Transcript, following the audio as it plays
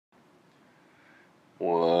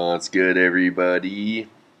What's good, everybody?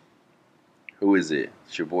 Who is it?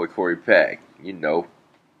 It's your boy Corey Pack. You know,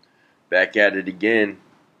 back at it again,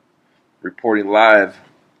 reporting live.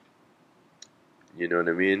 You know what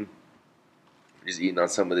I mean? Just eating on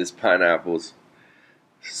some of this pineapples.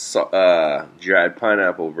 Dried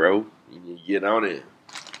pineapple, bro. You need to get on it.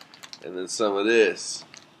 And then some of this.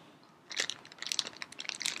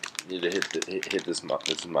 You need to hit this.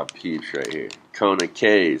 This is my peeps right here. Kona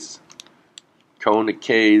K's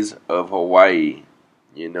of Hawaii.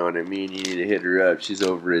 You know what I mean? You need to hit her up. She's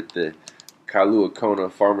over at the Kailua Kona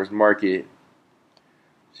Farmers Market.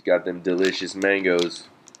 She got them delicious mangoes.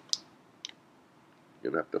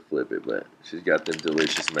 You're gonna have to flip it, but she's got them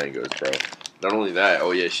delicious mangoes, bro. Not only that, oh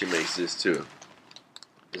yeah, she makes this too.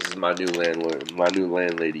 This is my new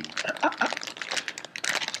landlady.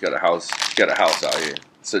 She's got a house. She's got a house out here.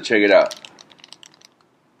 So check it out.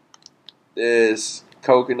 This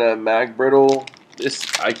coconut mac brittle.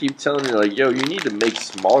 I keep telling her, like, yo, you need to make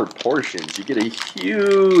smaller portions. You get a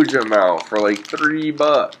huge amount for like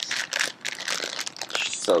 $3.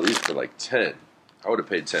 She sold these for like 10. I would have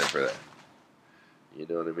paid 10 for that. You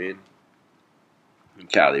know what I mean? In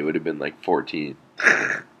Cali, it would have been like 14.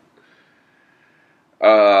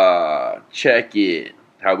 Check it.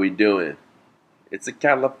 How we doing? It's a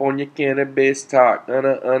California cannabis talk.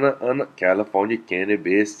 California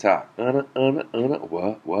cannabis talk. What?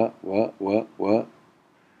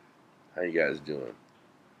 How you guys doing?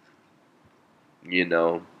 You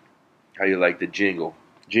know, how you like the jingle?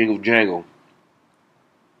 Jingle jangle.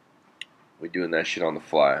 We doing that shit on the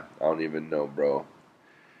fly. I don't even know, bro.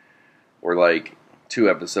 We're like 2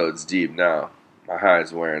 episodes deep now. My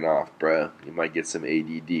high's wearing off, bro. You might get some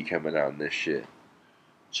ADD coming out in this shit.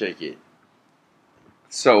 Check it.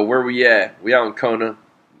 So where we at? We out in Kona.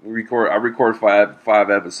 I record five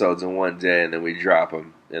episodes in one day, and then we drop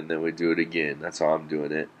them, and then we do it again. That's how I'm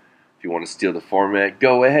doing it. If you want to steal the format,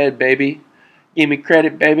 go ahead, baby. Give me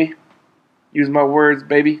credit, baby. Use my words,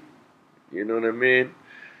 baby. You know what I mean?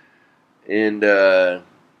 And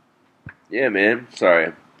yeah, man.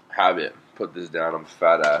 Sorry, habit. Put this down. I'm a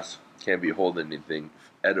fat ass. Can't be holding anything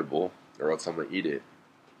edible, or else I'm gonna eat it.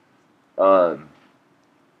 How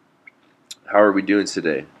are we doing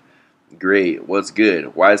today? Great. What's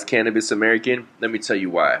good? Why is cannabis American? Let me tell you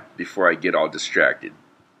why, before I get all distracted.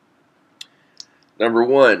 Number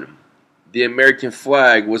 1, the American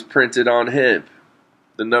flag was printed on hemp.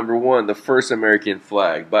 The first American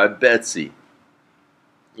flag by Betsy.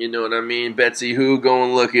 You know what I mean? Betsy who? Go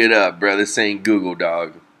and look it up, bro. This ain't Google,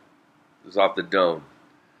 dog. It was off the dome.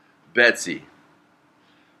 Betsy.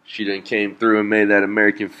 She done came through and made that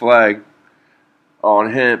American flag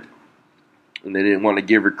on hemp. And they didn't want to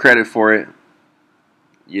give her credit for it.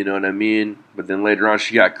 You know what I mean? But then later on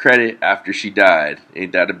she got credit after she died.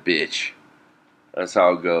 Ain't that a bitch? That's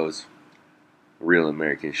how it goes. Real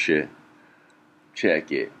American shit.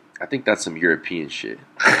 Check it. I think that's some European shit.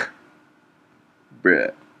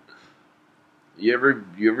 Bruh. You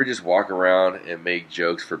ever just walk around and make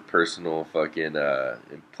jokes for personal fucking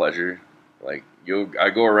pleasure? Like,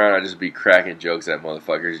 I go around, I just be cracking jokes at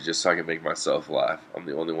motherfuckers just so I can make myself laugh. I'm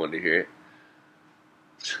the only one to hear it.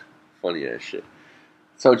 Funny ass shit.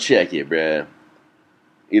 So check it, bruh.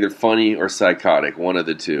 Either funny or psychotic, one of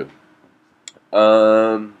the two.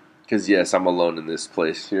 Cause yes, I'm alone in this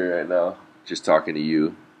place here right now, just talking to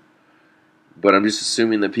you. But I'm just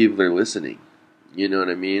assuming that people are listening. You know what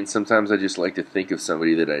I mean? Sometimes I just like to think of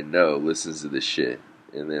somebody that I know listens to this shit,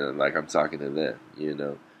 and then like I'm talking to them, you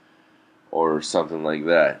know, or something like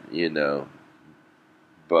that, you know.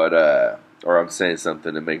 But or I'm saying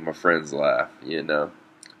something to make my friends laugh, you know.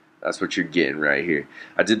 That's what you're getting right here.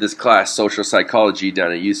 I did this class, social psychology,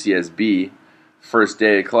 down at UCSB. First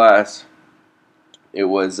day of class, it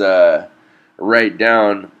was write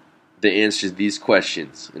down the answers to these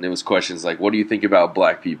questions. And it was questions like, what do you think about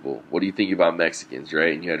black people? What do you think about Mexicans,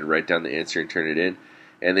 right? And you had to write down the answer and turn it in.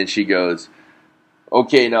 And then she goes,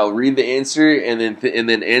 okay, now read the answer and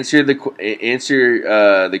then answer the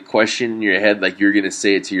question in your head like you're going to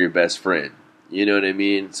say it to your best friend. You know what I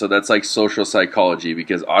mean? So that's like social psychology,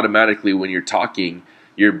 because automatically when you're talking,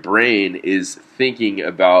 your brain is thinking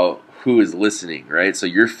about who is listening, right? So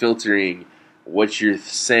you're filtering what you're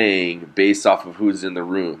saying based off of who's in the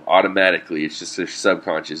room automatically. It's just your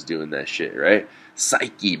subconscious doing that shit, right?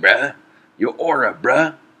 Psyche, bruh. Your aura,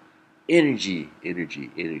 bruh. Energy.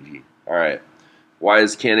 All right. Why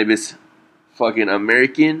is cannabis fucking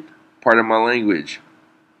American? Part of my language.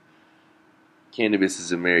 Cannabis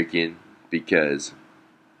is American because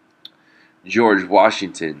George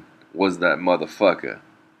Washington was that motherfucker.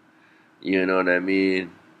 You know what I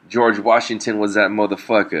mean? George Washington was that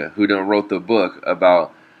motherfucker who done wrote the book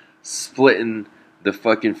about splitting the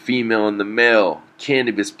fucking female and the male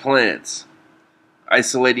cannabis plants,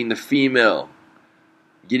 isolating the female,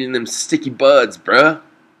 getting them sticky buds, bruh.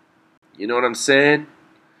 You know what I'm saying?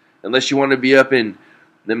 Unless you want to be up in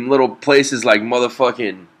them little places like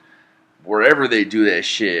motherfucking wherever they do that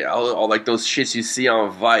shit. All like those shits you see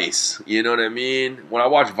on Vice. You know what I mean? When I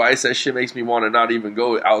watch Vice, that shit makes me want to not even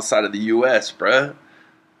go outside of the U.S., bruh.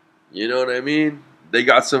 You know what I mean? They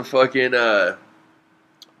got some fucking, they're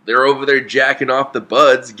over there jacking off the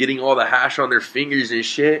buds, getting all the hash on their fingers and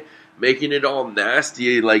shit, making it all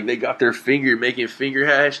nasty. Like, they got their finger, making finger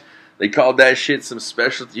hash. They called that shit some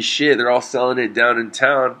specialty shit. They're all selling it down in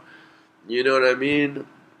town. You know what I mean?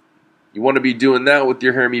 You want to be doing that with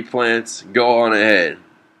your Hermie plants? Go on ahead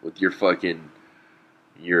with your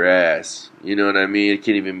ass. You know what I mean? It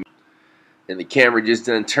can't even. And the camera just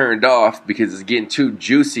done turned off because it's getting too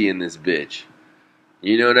juicy in this bitch.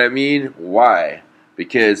 You know what I mean? Why?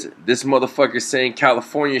 Because this motherfucker's saying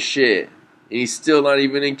California shit, and he's still not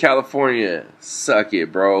even in California. Suck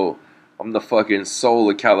it, bro. I'm the fucking soul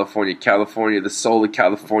of California. The soul of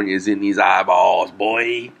California is in these eyeballs,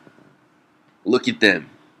 boy. Look at them.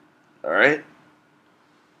 Alright?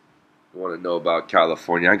 You want to know about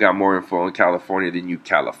California? I got more info on California than you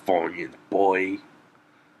Californians, boy.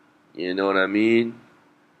 You know what I mean?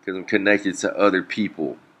 Because I'm connected to other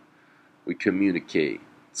people. We communicate,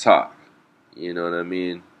 talk. You know what I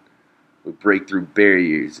mean? We break through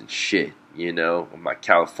barriers and shit. You know? With my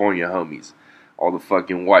California homies. All the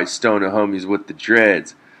fucking white stoner homies with the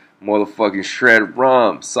dreads. Motherfucking shred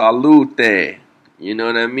rum. Salute. You know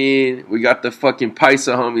what I mean? We got the fucking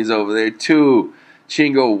Paisa homies over there too.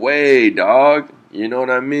 Chingo way, dog. You know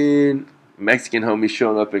what I mean? Mexican homies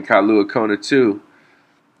showing up in Kailua Kona too.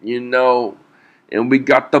 You know, and we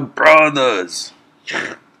got the brothers.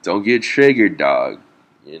 Don't get triggered, dog.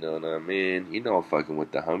 You know what I mean? You know I'm fucking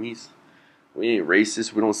with the homies. We ain't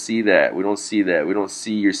racist. We don't see that. We don't see that. We don't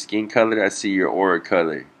see your skin color. I see your aura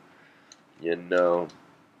color. You know,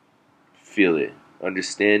 feel it.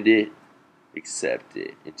 Understand it. Accept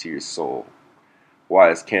it into your soul. Why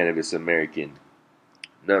is cannabis American?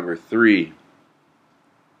 Number 3.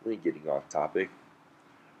 We ain't getting off topic.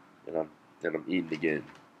 And I'm eating again.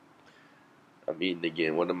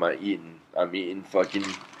 What am I eating? I'm eating fucking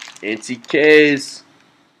anti-K's.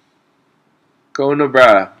 Kona,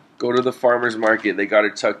 brah. Go to the farmer's market. They got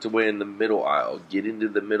it tucked away in the middle aisle. Get into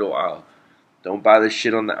the middle aisle. Don't buy the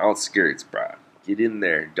shit on the outskirts, brah. Get in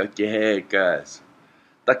there. Duck your head, guys.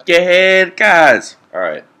 Duck your head, guys.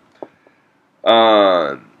 Alright.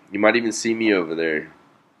 You might even see me over there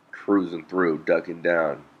cruising through, ducking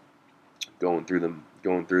down, going through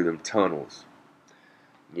them tunnels.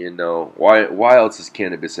 You know, why else is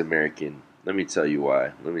cannabis American? Let me tell you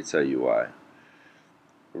why.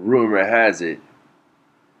 Rumor has it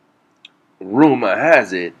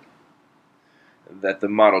that the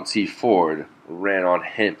Model T Ford ran on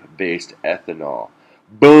hemp-based ethanol.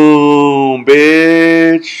 Boom,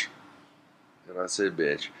 bitch. And I said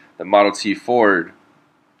bitch. The Model T Ford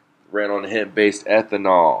ran on hemp-based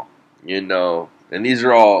ethanol. You know, and these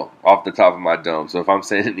are all off the top of my dome. So if I'm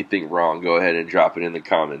saying anything wrong, go ahead and drop it in the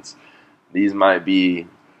comments. These might be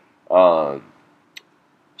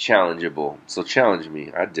challengeable. So challenge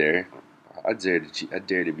me. I dare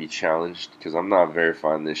to be challenged, because I'm not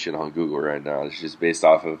verifying this shit on Google right now. It's just based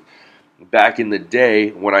off of back in the day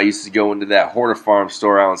when I used to go into that Hortifarm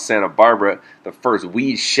store out in Santa Barbara, the first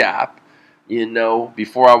weed shop. You know,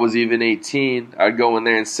 before I was even 18, I'd go in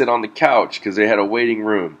there and sit on the couch because they had a waiting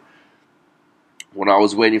room. When I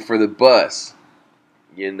was waiting for the bus,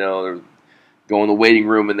 you know, go in the waiting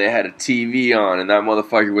room and they had a TV on, and that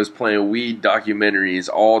motherfucker was playing weed documentaries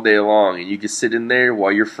all day long, and you could sit in there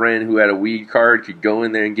while your friend who had a weed card could go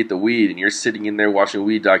in there and get the weed, and you're sitting in there watching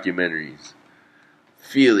weed documentaries.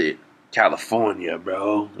 Feel it. California,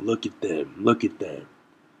 bro. Look at them.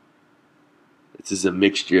 This is a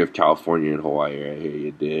mixture of California and Hawaii right here,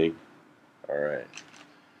 you dig? Alright.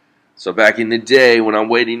 So back in the day, when I'm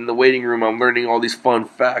waiting in the waiting room, I'm learning all these fun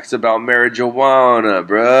facts about marijuana,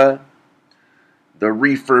 bruh. The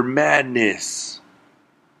reefer madness.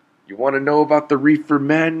 You want to know about the reefer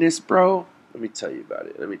madness, bro? Let me tell you about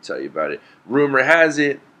it. Rumor has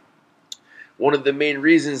it, one of the main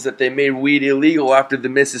reasons that they made weed illegal after the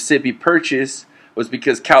Mississippi Purchase was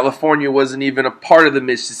because California wasn't even a part of the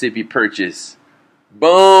Mississippi Purchase.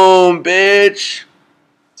 Boom, bitch.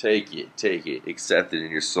 Take it. Accept it in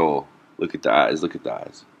your soul. Look at the eyes. Look at them.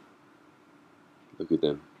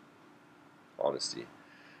 Honesty.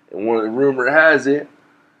 And rumor has it,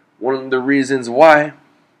 one of the reasons why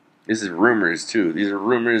This is rumors too. These are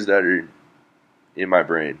rumors that are in my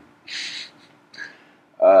brain.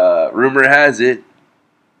 Rumor has it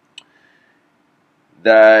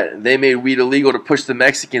that they made weed illegal to push the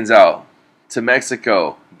Mexicans out to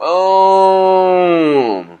Mexico.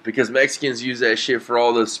 Boom! Because Mexicans use that shit for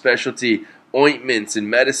all those specialty ointments and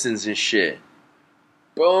medicines and shit.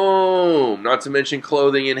 Boom! Not to mention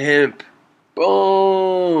clothing and hemp.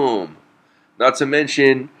 Boom! Not to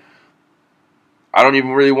mention, I don't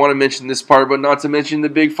even really want to mention this part, but not to mention the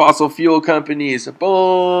big fossil fuel companies.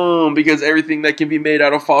 Boom! Because everything that can be made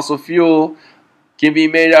out of fossil fuel can be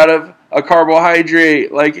made out of a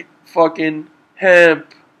carbohydrate like fucking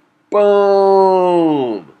hemp.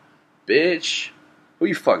 Boom! Bitch. Who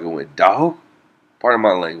you fucking with, dog? Part of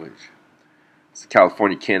my language. It's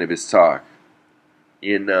California Cannabis Talk.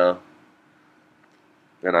 You know.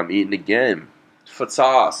 And I'm eating again.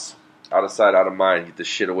 Fatas. Out of sight, out of mind. Get this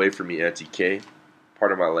shit away from me, Auntie K.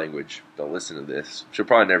 Part of my language. Don't listen to this. She'll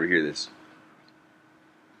probably never hear this.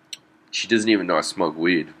 She doesn't even know I smoke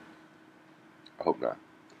weed. I hope not.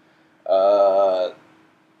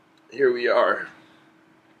 Here we are.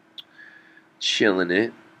 Chilling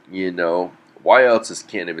it. You know. Why else is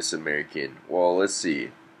cannabis American? Well, let's see.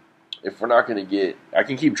 If we're not going to get... I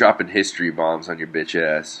can keep dropping history bombs on your bitch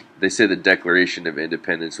ass. They say the Declaration of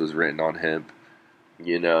Independence was written on hemp.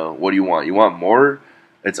 You know, what do you want? You want more?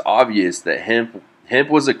 It's obvious that hemp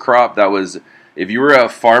was a crop that was... If you were a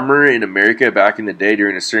farmer in America back in the day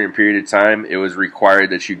during a certain period of time, it was required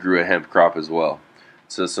that you grew a hemp crop as well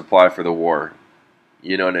to supply for the war.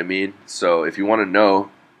 You know what I mean? So if you want to know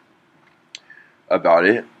about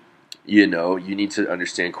it, you know, you need to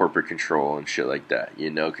understand corporate control and shit like that, you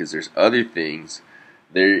know, because there's other things.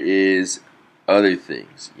 There is other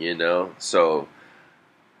things, you know. So,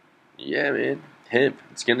 yeah, man, hemp.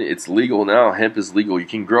 It's legal now. Hemp is legal. You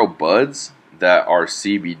can grow buds that are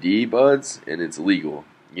CBD buds, and it's legal,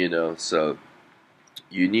 you know. So,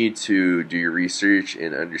 you need to do your research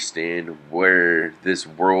and understand where this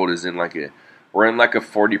world is in we're in like a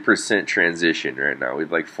 40% transition right now.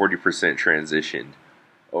 We've like 40% transitioned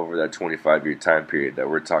over that 25-year time period that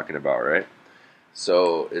we're talking about, right?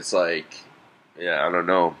 So it's like, yeah, I don't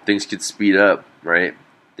know. Things could speed up, right?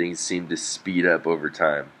 Things seem to speed up over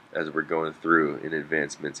time as we're going through in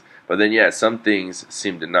advancements. But then, yeah, some things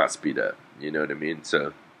seem to not speed up. You know what I mean?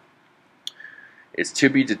 So it's to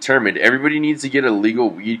be determined. Everybody needs to get a legal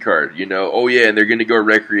weed card, you know? Oh, yeah, and they're going to go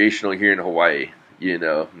recreational here in Hawaii, you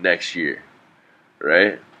know, next year,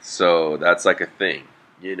 right? So that's like a thing.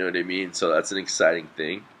 You know what I mean? So that's an exciting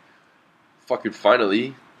thing. Fucking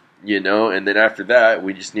finally, you know, and then after that,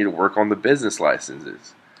 we just need to work on the business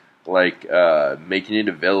licenses. Like, making it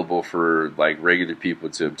available for, like, regular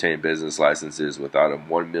people to obtain business licenses without a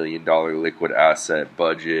 $1 million liquid asset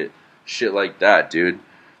budget. Shit like that, dude.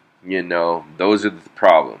 You know, those are the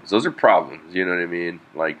problems. Those are problems, you know what I mean?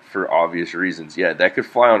 Like, for obvious reasons. Yeah, that could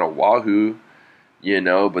fly on a wahoo, you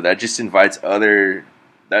know, but that just invites problems,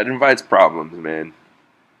 man.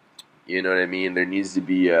 You know what I mean? There needs to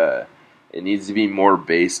be it needs to be more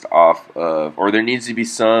based off of, or there needs to be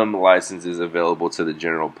some licenses available to the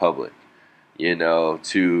general public, you know,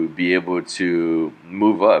 to be able to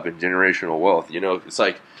move up in generational wealth. You know, it's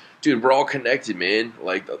like, dude, we're all connected, man.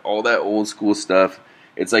 Like, all that old school stuff.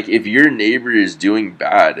 It's like, if your neighbor is doing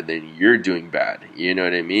bad, then you're doing bad. You know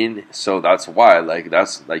what I mean? So that's why, like,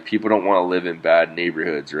 people don't want to live in bad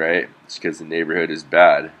neighborhoods, right? It's because the neighborhood is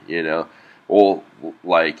bad, you know? Well,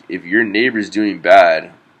 like, if your neighbor's doing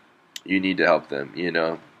bad, you need to help them, you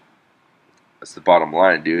know? That's the bottom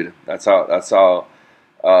line, dude. That's how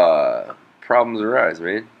problems arise,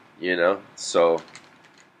 man. You know? So,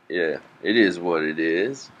 yeah, it is what it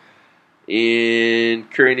is. In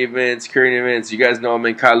current events, you guys know I'm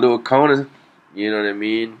in Kailua Kona, you know what I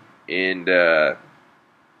mean? And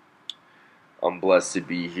I'm blessed to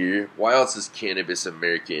be here. Why else is cannabis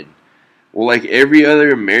American? Well, like every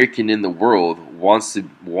other American in the world wants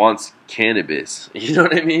cannabis. You know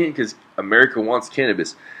what I mean? Because America wants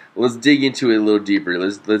cannabis. Let's dig into it a little deeper.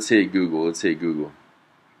 Let's hit Google. Let's hit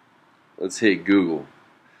Google.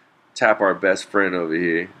 Tap our best friend over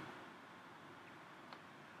here.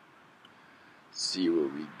 See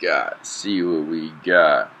what we got.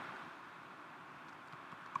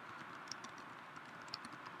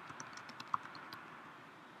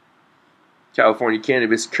 California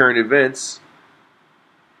Cannabis current events.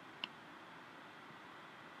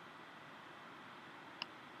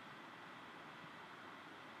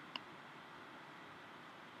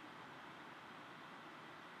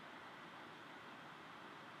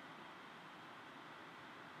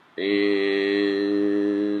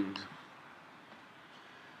 And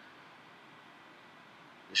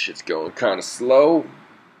Shit's going kind of slow.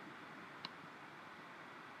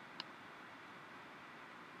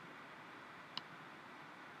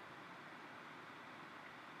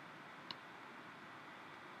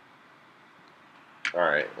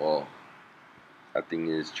 Alright, well, I think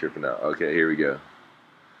it is tripping out. Okay, here we go.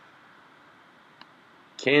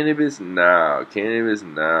 Cannabis now. Cannabis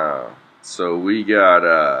now. So we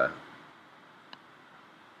got,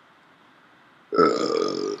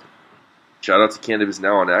 shout out to Cannabis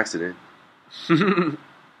Now on accident.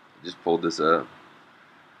 Just pulled this up.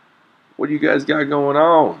 What do you guys got going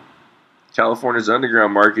on? California's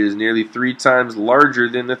underground market is nearly 3 times larger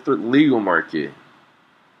than the legal market.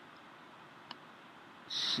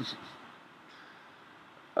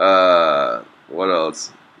 What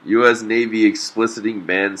else? U.S. Navy explicitly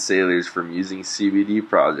banned sailors from using CBD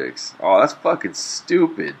projects. Oh, that's fucking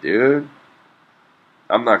stupid, dude.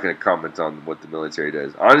 I'm not going to comment on what the military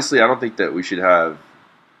does. Honestly, I don't think that we should have,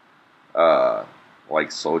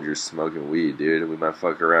 like, soldiers smoking weed, dude. We might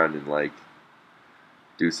fuck around and, like,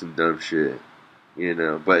 do some dumb shit, you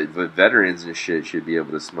know. But veterans and shit should be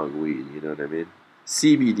able to smoke weed, you know what I mean?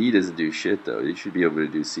 CBD doesn't do shit, though. You should be able to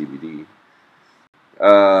do CBD.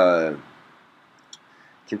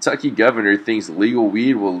 Kentucky governor thinks legal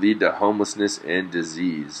weed will lead to homelessness and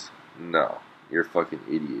disease. No. You're a fucking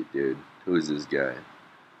idiot, dude. Who is this guy?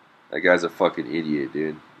 That guy's a fucking idiot,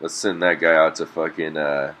 dude. Let's send that guy out to fucking,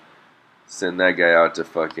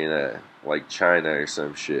 like China or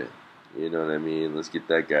some shit. You know what I mean? Let's get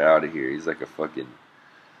that guy out of here. He's like he's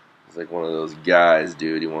like one of those guys,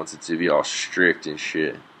 dude. He wants it to be all strict and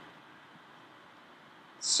shit.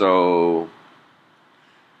 So,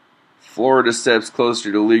 Florida steps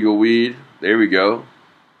closer to legal weed. There we go.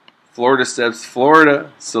 Florida.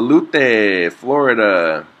 Salute,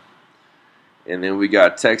 Florida. And then we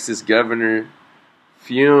got Texas governor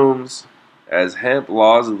fumes as hemp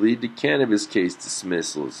laws lead to cannabis case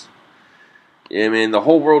dismissals. Yeah, man, the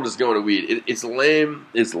whole world is going to weed. It's lame.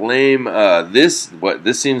 It's lame. This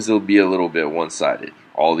seems to be a little bit one-sided.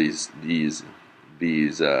 All these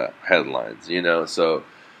headlines, you know. So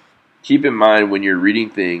keep in mind when you're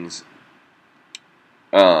reading things,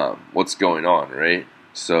 what's going on, right?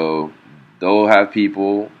 So they'll have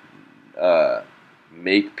people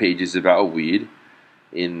make pages about weed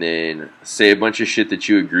and then say a bunch of shit that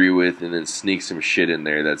you agree with and then sneak some shit in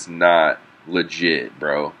there that's not legit,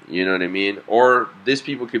 bro. You know what I mean? Or these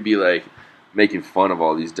people could be like making fun of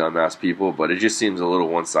all these dumbass people, but it just seems a little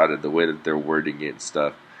one-sided the way that they're wording it and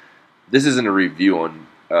stuff. This isn't a review on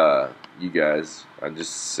you guys. I'm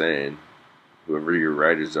just saying, whoever your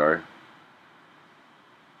writers are.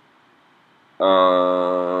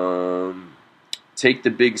 Take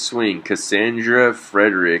the big swing. Cassandra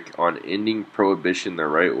Frederick on ending prohibition the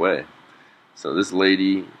right way. So this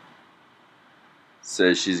lady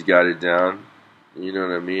says she's got it down. You know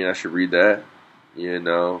what I mean? I should read that. You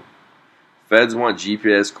know. Feds want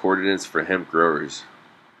GPS coordinates for hemp growers.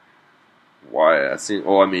 Why?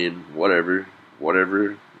 Whatever.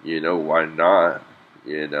 Whatever. You know, why not?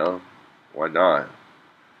 You know? Why not?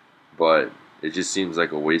 But it just seems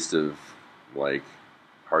like a waste of, like,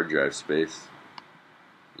 hard drive space.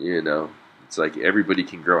 You know? It's like everybody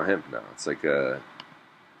can grow hemp now. It's like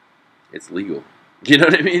it's legal. You know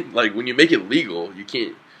what I mean? Like, when you make it legal, you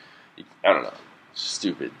can't... I don't know. It's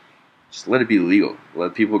stupid. Just let it be legal.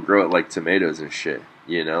 Let people grow it like tomatoes and shit.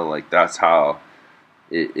 You know? Like, that's how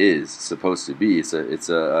it is supposed to be. It's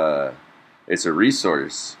a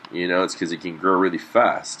resource. You know? It's because it can grow really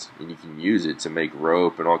fast. And you can use it to make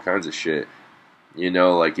rope and all kinds of shit. You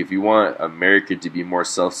know? Like, if you want America to be more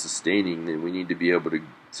self-sustaining, then we need to be able to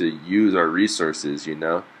use our resources, you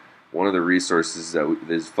know? One of the resources that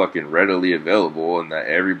is fucking readily available and that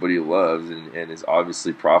everybody loves and is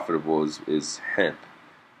obviously profitable is hemp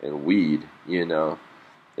and weed, you know?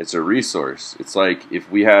 It's a resource. It's like if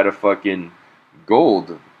we had a fucking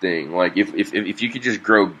gold thing. Like if you could just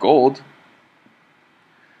grow gold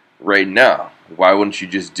right now, why wouldn't you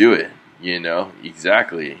just do it? You know?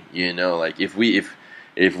 Exactly. You know, like if we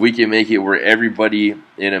can make it where everybody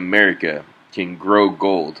in America can grow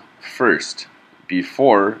gold first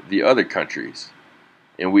before the other countries,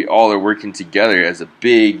 and we all are working together as a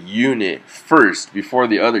big unit first before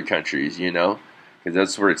the other countries, you know, because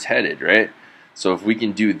that's where it's headed, right? So if we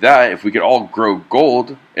can do that, if we could all grow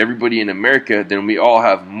gold, everybody in America, then we all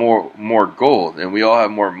have more gold, and we all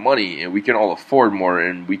have more money, and we can all afford more,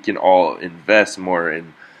 and we can all invest more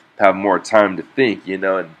and have more time to think, you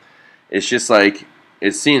know. And it's just like,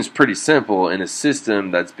 it seems pretty simple in a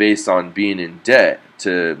system that's based on being in debt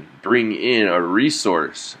to bring in a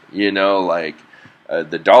resource, you know, like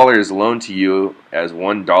The dollar is loaned to you as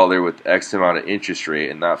 $1 with X amount of interest rate,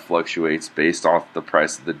 and that fluctuates based off the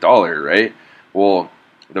price of the dollar, right? Well,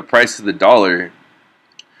 the price of the dollar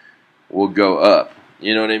will go up.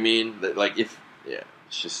 You know what I mean? Like if, yeah,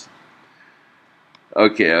 it's just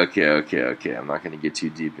okay. I'm not gonna get too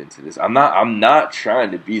deep into this. I'm not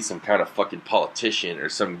trying to be some kind of fucking politician or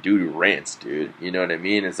some dude who rants, dude. You know what I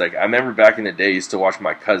mean? It's like I remember back in the day, I used to watch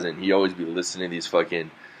my cousin. He always be listening to these fucking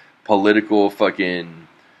political fucking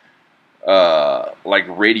like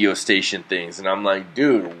radio station things, and I'm like,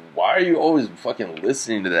 dude, why are you always fucking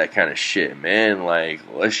listening to that kind of shit, man? Like,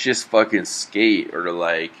 let's just fucking skate or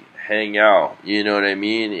like hang out, you know what I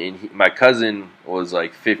mean? And my cousin was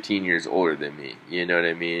like 15 years older than me, you know what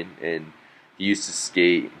I mean? And he used to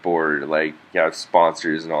skateboard, like have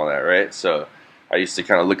sponsors and all that, right? So I used to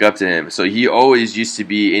kind of look up to him. So he always used to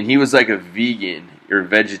be, and he was like a vegan or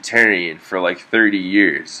vegetarian for like 30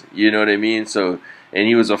 years, you know what I mean? So, and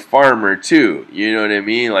he was a farmer too, you know what I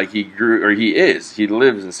mean? Like he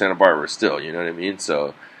lives in Santa Barbara still, you know what I mean?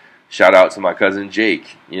 So shout out to my cousin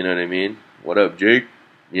Jake, you know what I mean? What up, Jake?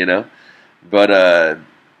 You know? But,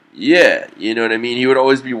 yeah, you know what I mean? He would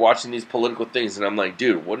always be watching these political things, and I'm like,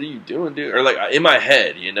 dude, what are you doing, dude? Or like in my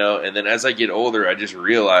head, you know? And then as I get older, I just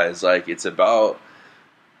realize like it's about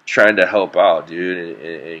trying to help out, dude,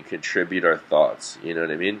 and contribute our thoughts, you know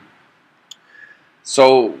what I mean?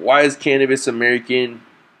 So why is cannabis American?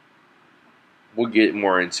 We'll get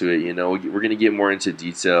more into it, you know. We're going to get more into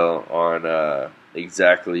detail on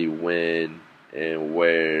exactly when and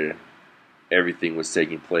where everything was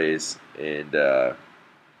taking place, and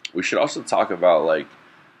we should also talk about like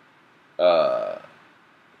that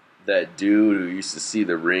dude who used to see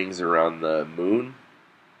the rings around the moon,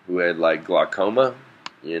 who had like glaucoma.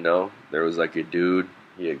 You know, there was like a dude,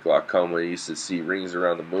 he had glaucoma, he used to see rings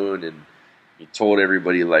around the moon, and he told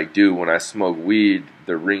everybody like, dude, when I smoke weed,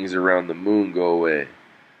 the rings around the moon go away.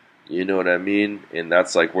 You know what I mean? And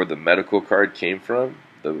that's like where the medical card came from,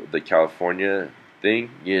 the California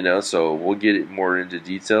thing, you know. So we'll get more into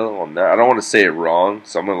detail on that. I don't want to say it wrong,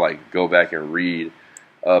 so I'm gonna like go back and read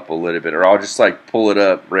up a little bit, or I'll just like pull it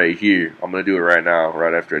up right here. I'm gonna do it right now,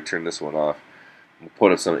 right after I turn this one off. I'm gonna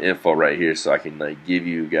put up some info right here so I can like give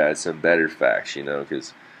you guys some better facts, you know,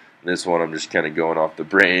 because this one I'm just kind of going off the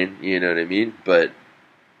brain, you know what I mean? But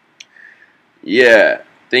yeah,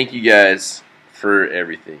 thank you guys for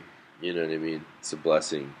everything. You know what I mean? It's a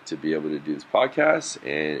blessing to be able to do this podcast,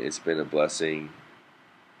 and it's been a blessing.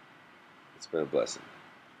 It's been a blessing.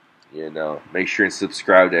 You know, make sure and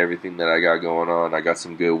subscribe to everything that I got going on. I got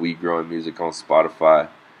some good weed growing music on Spotify.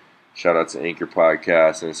 Shout out to Anchor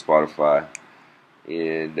Podcast and Spotify.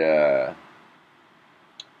 And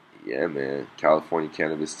yeah, man, California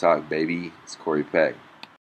Cannabis Talk, baby. It's Corey Peck.